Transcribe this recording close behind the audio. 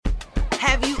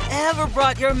Have you ever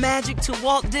brought your magic to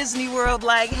Walt Disney World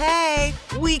like, hey,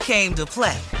 we came to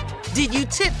play? Did you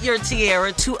tip your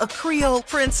tiara to a Creole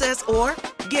princess or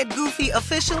get goofy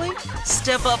officially?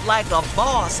 Step up like a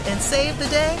boss and save the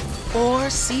day? Or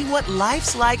see what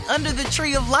life's like under the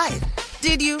tree of life?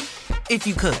 Did you? If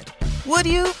you could. Would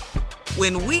you?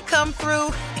 When we come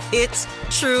through, it's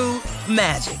true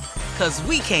magic. 'Cause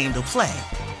we came to play.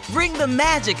 Bring the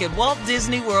magic at Walt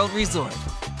Disney World Resort.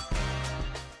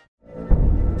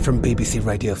 From BBC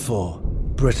Radio 4,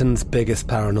 Britain's biggest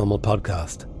paranormal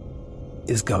podcast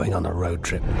is going on a road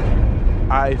trip.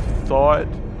 I thought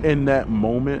in that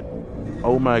moment,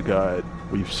 oh my God,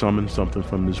 we've summoned something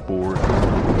from this board.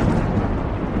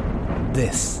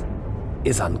 This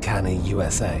is Uncanny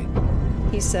USA.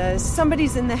 He says,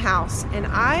 somebody's in the house, and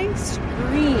I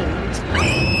screamed.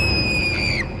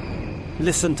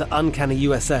 Listen to Uncanny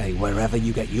USA wherever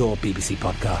you get your BBC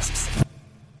podcasts,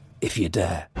 if you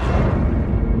dare.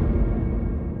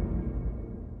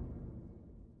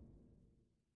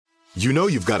 You know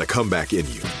you've got a comeback in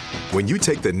you. When you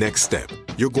take the next step,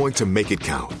 you're going to make it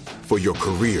count. For your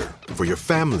career, for your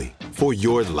family, for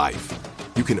your life.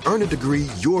 You can earn a degree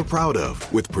you're proud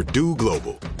of with Purdue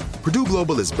Global. Purdue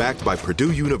Global is backed by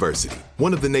Purdue University,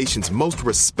 one of the nation's most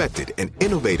respected and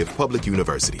innovative public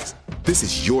universities. This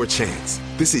is your chance.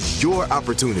 This is your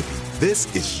opportunity. This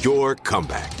is your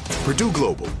comeback. Purdue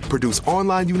Global, Purdue's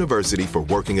online university for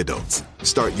working adults.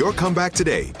 Start your comeback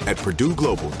today at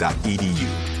purdueglobal.edu.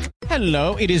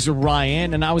 Hello, it is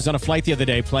Ryan, and I was on a flight the other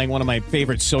day playing one of my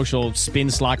favorite social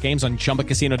spin slot games on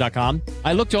ChumbaCasino.com.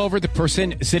 I looked over at the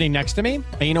person sitting next to me,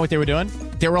 and you know what they were doing?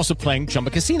 They were also playing Chumba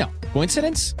Casino.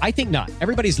 Coincidence? I think not.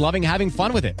 Everybody's loving having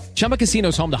fun with it. Chumba Casino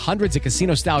is home to hundreds of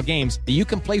casino-style games that you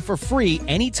can play for free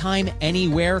anytime,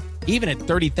 anywhere, even at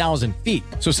 30,000 feet.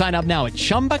 So sign up now at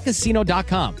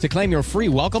ChumbaCasino.com to claim your free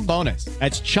welcome bonus.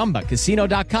 That's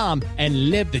ChumbaCasino.com and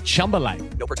live the Chumba life.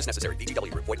 No purchase necessary.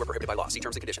 VGW. Void where prohibited by law. See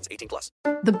terms and conditions. 18+.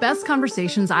 The best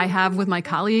conversations I have with my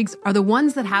colleagues are the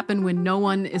ones that happen when no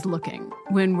one is looking,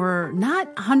 when we're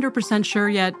not 100% sure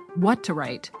yet what to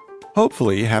write.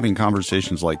 Hopefully, having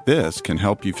conversations like this can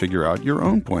help you figure out your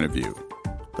own point of view.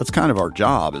 That's kind of our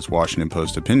job as Washington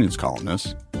Post opinions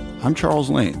columnists. I'm Charles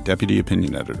Lane, Deputy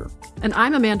Opinion Editor. And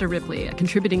I'm Amanda Ripley, a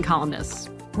contributing columnist.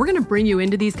 We're going to bring you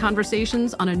into these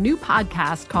conversations on a new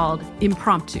podcast called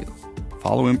Impromptu.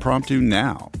 Follow Impromptu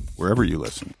now, wherever you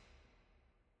listen.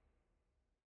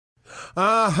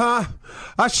 I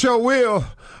sure will.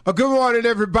 Good morning,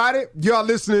 everybody. Y'all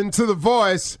listening to The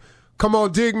Voice. Come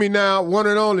on, dig me now. One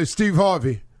and only Steve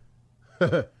Harvey.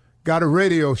 Got a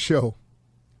radio show.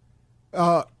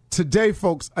 Today,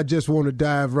 folks, I just want to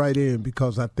dive right in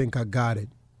because I think I got it.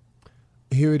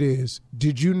 Here it is.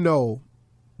 Did you know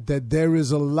that there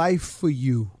is a life for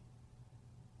you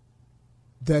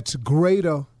that's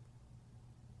greater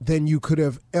than you could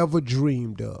have ever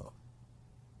dreamed of?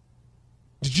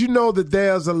 Did you know that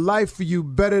there's a life for you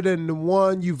better than the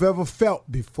one you've ever felt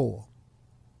before?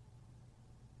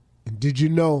 And did you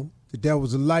know that there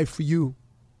was a life for you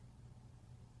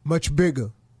much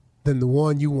bigger than the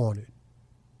one you wanted?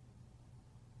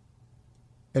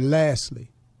 And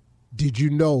lastly, did you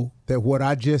know that what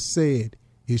I just said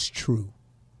is true?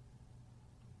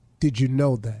 Did you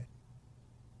know that?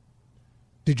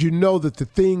 Did you know that the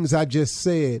things I just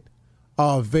said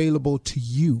are available to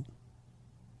you?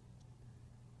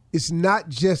 It's not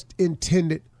just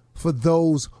intended for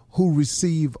those who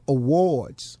receive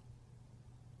awards.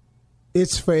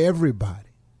 It's for everybody.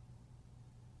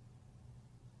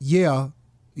 Yeah,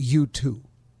 you too.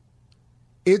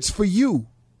 It's for you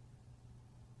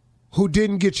who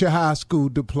didn't get your high school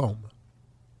diploma.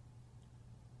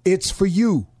 It's for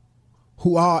you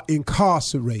who are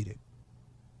incarcerated.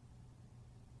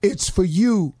 It's for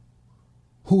you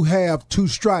who have 2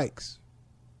 strikes.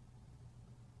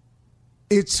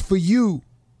 It's for you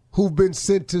who've been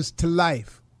sentenced to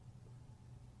life.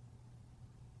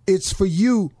 It's for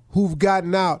you who've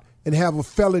gotten out and have a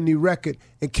felony record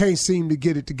and can't seem to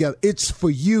get it together. It's for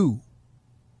you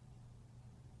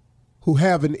who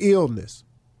have an illness.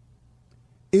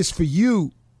 It's for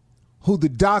you who the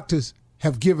doctors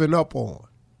have given up on.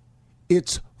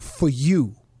 It's for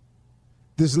you.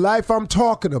 This life I'm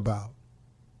talking about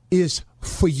is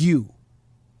for you.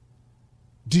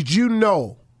 Did you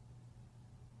know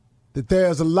that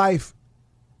there's a life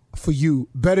for you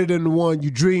better than the one you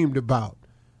dreamed about,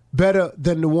 better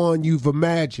than the one you've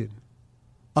imagined,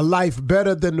 a life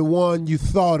better than the one you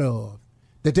thought of,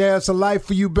 that there's a life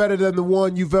for you better than the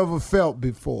one you've ever felt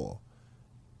before?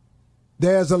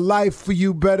 There's a life for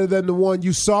you better than the one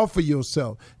you saw for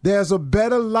yourself. There's a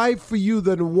better life for you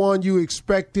than the one you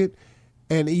expected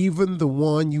and even the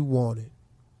one you wanted.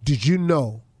 Did you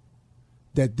know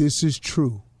that this is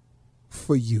true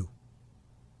for you?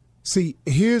 See,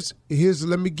 here's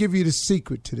let me give you the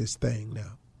secret to this thing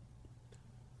now.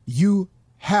 You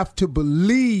have to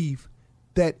believe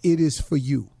that it is for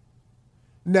you.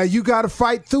 Now, you got to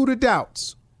fight through the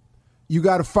doubts. You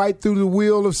got to fight through the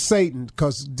will of Satan,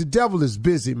 because the devil is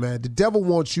busy, man. The devil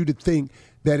wants you to think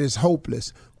that it's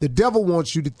hopeless. The devil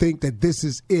wants you to think that this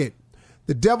is it.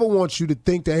 The devil wants you to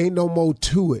think there ain't no more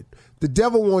to it. The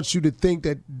devil wants you to think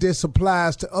that this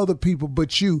applies to other people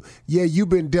but you. Yeah, you've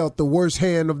been dealt the worst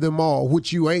hand of them all,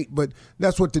 which you ain't, but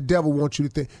that's what the devil wants you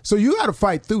to think. So you got to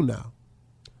fight through now.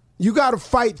 You got to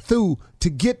fight through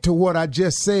to get to what I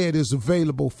just said is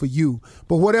available for you.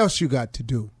 But what else you got to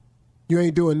do? You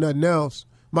ain't doing nothing else.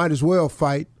 Might as well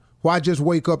fight. Why just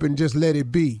wake up and just let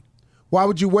it be? Why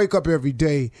would you wake up every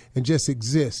day and just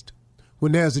exist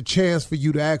when there's a chance for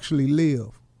you to actually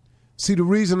live? See, the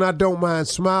reason I don't mind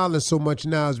smiling so much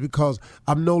now is because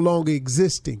I'm no longer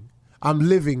existing. I'm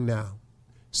living now.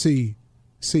 See,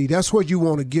 that's what you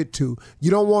want to get to. You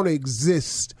don't want to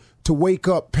exist to wake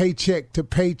up paycheck to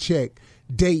paycheck,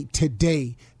 day to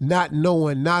day, not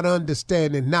knowing, not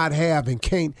understanding, not having,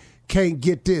 can't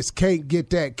get this, can't get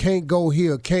that, can't go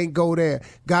here, can't go there,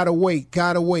 gotta wait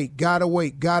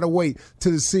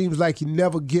till it seems like you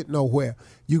never get nowhere.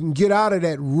 You can get out of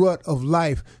that rut of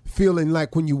life feeling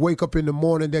like when you wake up in the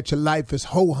morning that your life is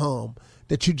ho-hum,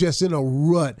 that you're just in a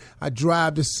rut. I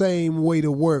drive the same way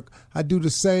to work. I do the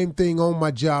same thing on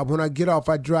my job. When I get off,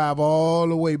 I drive all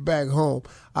the way back home.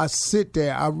 I sit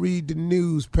there. I read the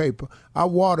newspaper. I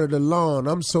water the lawn.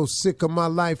 I'm so sick of my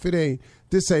life.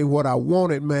 This ain't what I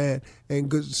wanted, man.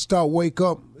 And wake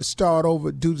up, start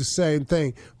over, do the same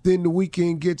thing. Then the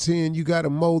weekend gets here and you got to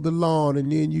mow the lawn,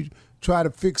 and then you try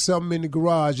to fix something in the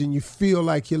garage and you feel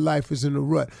like your life is in a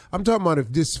rut. I'm talking about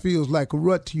if this feels like a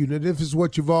rut to you, and if it's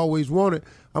what you've always wanted,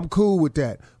 I'm cool with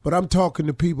that. But I'm talking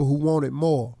to people who want it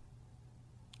more,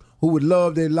 who would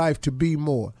love their life to be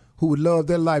more, who would love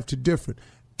their life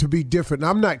to be different.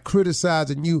 I'm not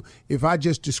criticizing you if I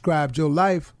just described your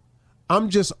life. I'm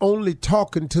just only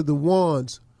talking to the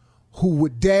ones who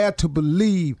would dare to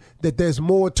believe that there's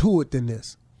more to it than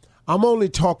this. I'm only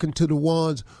talking to the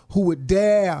ones who would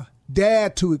dare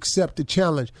to accept the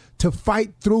challenge, to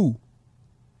fight through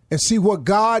and see what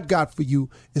God got for you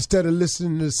instead of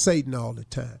listening to Satan all the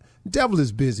time. The devil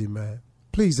is busy, man.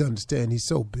 Please understand, he's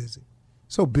so busy.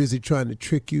 So busy trying to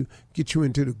trick you, get you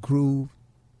into the groove.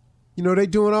 You know, they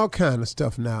doing all kind of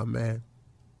stuff now, man.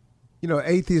 You know,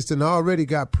 atheists and already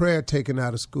got prayer taken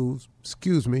out of schools.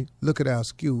 Excuse me, look at our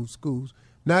schools.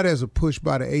 Now there's a push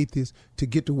by the atheists to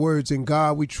get the words "in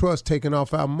God we trust" taken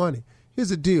off our money. Here's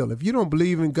the deal. If you don't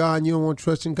believe in God and you don't want to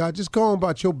trust in God, just go on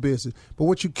about your business. But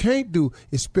what you can't do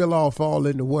is spill off all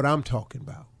into what I'm talking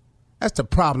about. That's the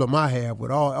problem I have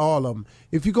with all of them.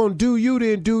 If you're going to do you,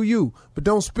 then do you. But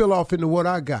don't spill off into what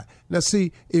I got. Now,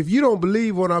 see, if you don't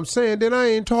believe what I'm saying, then I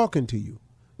ain't talking to you.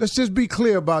 Let's just be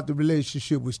clear about the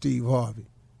relationship with Steve Harvey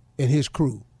and his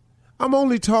crew. I'm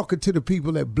only talking to the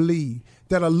people that believe,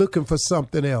 that are looking for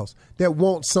something else, that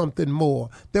want something more,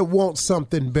 that want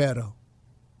something better.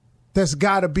 That's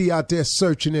got to be out there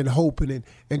searching and hoping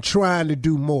and trying to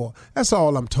do more. That's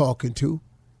all I'm talking to.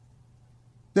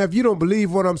 Now, if you don't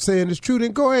believe what I'm saying is true,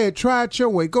 then go ahead, try it your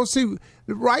way. Go see,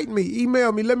 write me,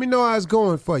 email me, let me know how it's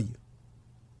going for you.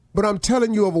 But I'm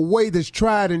telling you of a way that's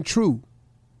tried and true.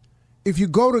 If you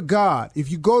go to God,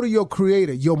 if you go to your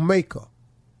creator, your maker,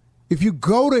 if you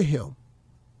go to him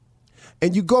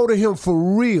and you go to him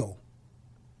for real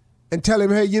and tell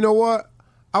him, hey, you know what?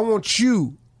 I want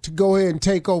you to go ahead and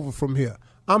take over from here.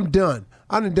 I'm done.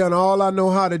 I done all I know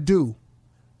how to do.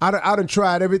 I done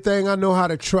tried everything I know how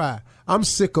to try. I'm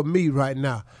sick of me right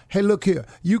now. Hey, look here.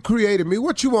 You created me.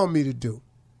 What you want me to do?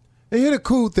 And here's the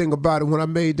cool thing about it when I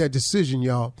made that decision,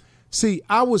 y'all. See,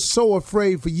 I was so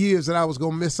afraid for years that I was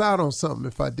going to miss out on something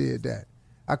if I did that.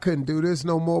 I couldn't do this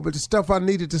no more. But the stuff I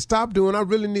needed to stop doing, I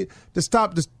really need to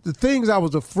stop. The things I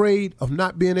was afraid of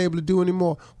not being able to do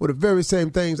anymore were the very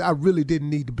same things I really didn't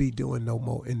need to be doing no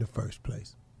more in the first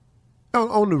place.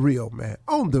 On the real, man.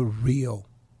 On the real.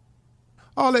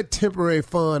 All that temporary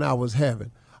fun I was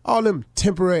having. All them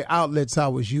temporary outlets I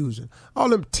was using. All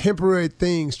them temporary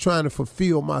things trying to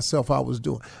fulfill myself I was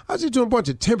doing. I was just doing a bunch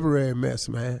of temporary mess,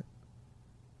 man.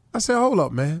 I said, hold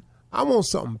up, man. I want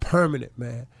something permanent,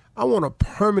 man. I want a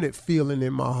permanent feeling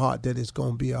in my heart that it's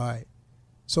going to be all right.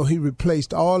 So he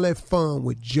replaced all that fun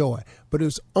with joy. But it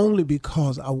was only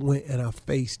because I went and I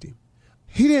faced him.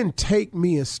 He didn't take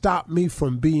me and stop me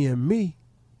from being me.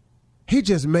 He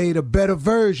just made a better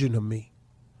version of me.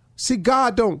 See,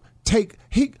 God don't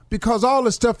because all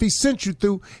the stuff he sent you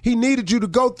through, he needed you to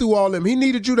go through all them. He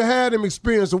needed you to have them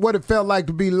experience of what it felt like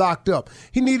to be locked up.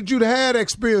 He needed you to have that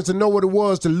experience and know what it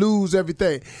was to lose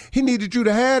everything. He needed you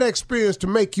to have that experience to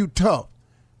make you tough.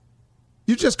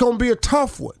 You're just going to be a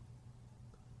tough one.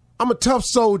 I'm a tough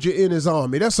soldier in his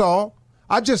army, that's all.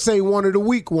 I just ain't one of the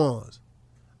weak ones.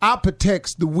 I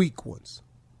protect the weak ones.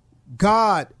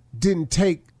 God didn't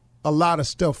take a lot of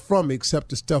stuff from me except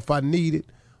the stuff I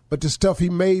needed, but the stuff he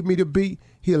made me to be,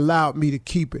 he allowed me to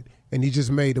keep it, and he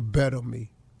just made a better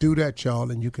me. Do that,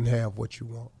 y'all, and you can have what you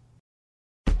want.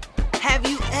 Have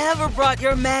you ever brought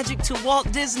your magic to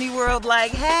Walt Disney World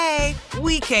like, hey,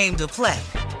 we came to play?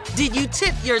 Did you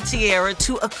tip your tiara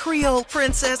to a Creole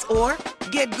princess or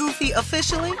get goofy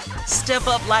officially? Step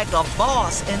up like a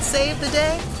boss and save the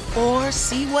day? Or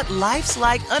see what life's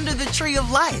like under the tree of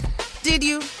life? Did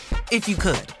you? If you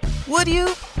could. Would you?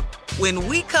 When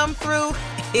we come through,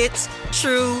 it's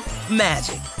true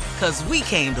magic. 'Cause we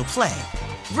came to play.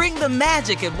 Bring the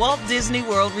magic at Walt Disney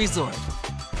World Resort.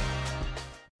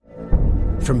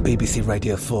 From BBC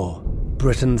Radio 4,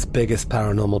 Britain's biggest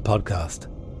paranormal podcast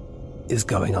is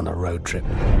going on a road trip.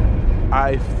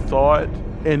 I thought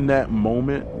in that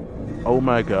moment, oh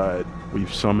my God,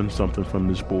 we've summoned something from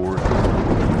this board.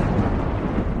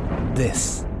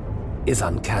 This is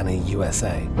Uncanny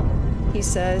USA. He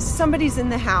says, somebody's in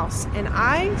the house, and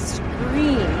I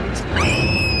screamed.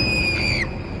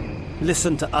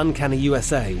 Listen to Uncanny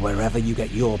USA wherever you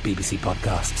get your BBC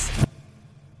podcasts,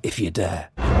 if you dare.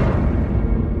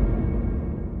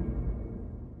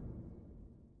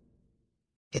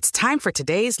 It's time for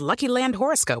today's Lucky Land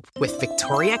horoscope with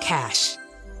Victoria Cash.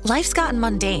 Life's gotten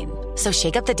mundane, so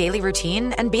shake up the daily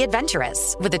routine and be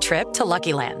adventurous with a trip to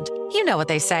Lucky Land. You know what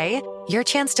they say, your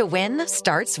chance to win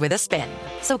starts with a spin.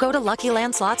 So go to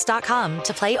LuckyLandSlots.com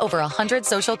to play over 100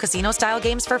 social casino-style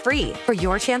games for free for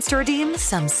your chance to redeem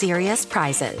some serious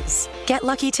prizes. Get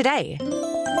lucky today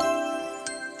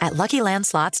at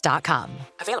LuckyLandSlots.com.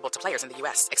 Available to players in the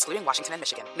U.S., excluding Washington and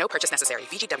Michigan. No purchase necessary.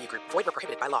 VGW Group. Void where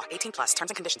prohibited by law. 18+.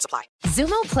 Terms and conditions apply.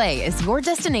 Xumo Play is your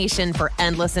destination for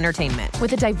endless entertainment.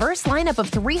 With a diverse lineup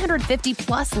of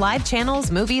 350+ live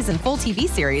channels, movies, and full TV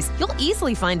series, you'll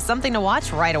easily find something to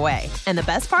watch right away. And the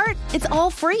best part? It's all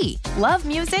free. Love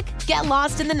music? Get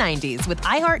lost in the 90s with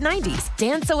iHeart 90s.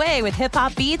 Dance away with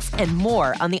hip-hop beats and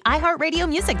more on the iHeartRadio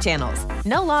music channels.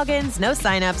 No logins, no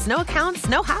signups, no accounts,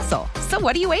 no hassle. So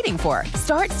what are you waiting for?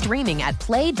 Start streaming at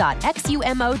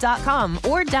play.xumo.com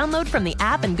or download from the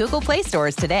app and Google Play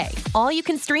stores today. All you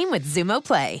can stream with Xumo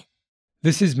Play.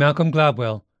 This is Malcolm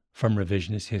Gladwell from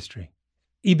Revisionist History.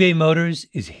 eBay Motors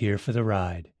is here for the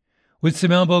ride. With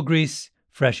some elbow grease,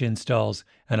 fresh installs,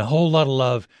 and a whole lot of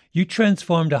love, you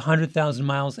transformed 100,000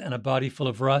 miles and a body full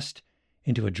of rust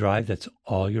into a drive that's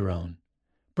all your own.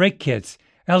 Brake kits,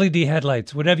 LED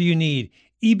headlights, whatever you need,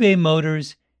 eBay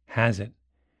Motors has it.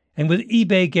 And with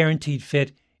eBay Guaranteed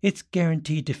Fit, it's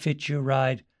guaranteed to fit your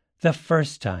ride the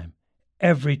first time,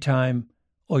 every time,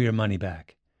 or your money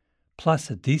back. Plus,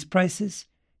 at these prices,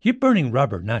 you're burning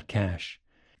rubber, not cash.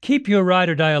 Keep your ride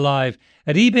or die alive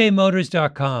at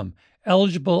ebaymotors.com.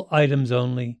 Eligible items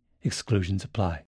only. Exclusions apply.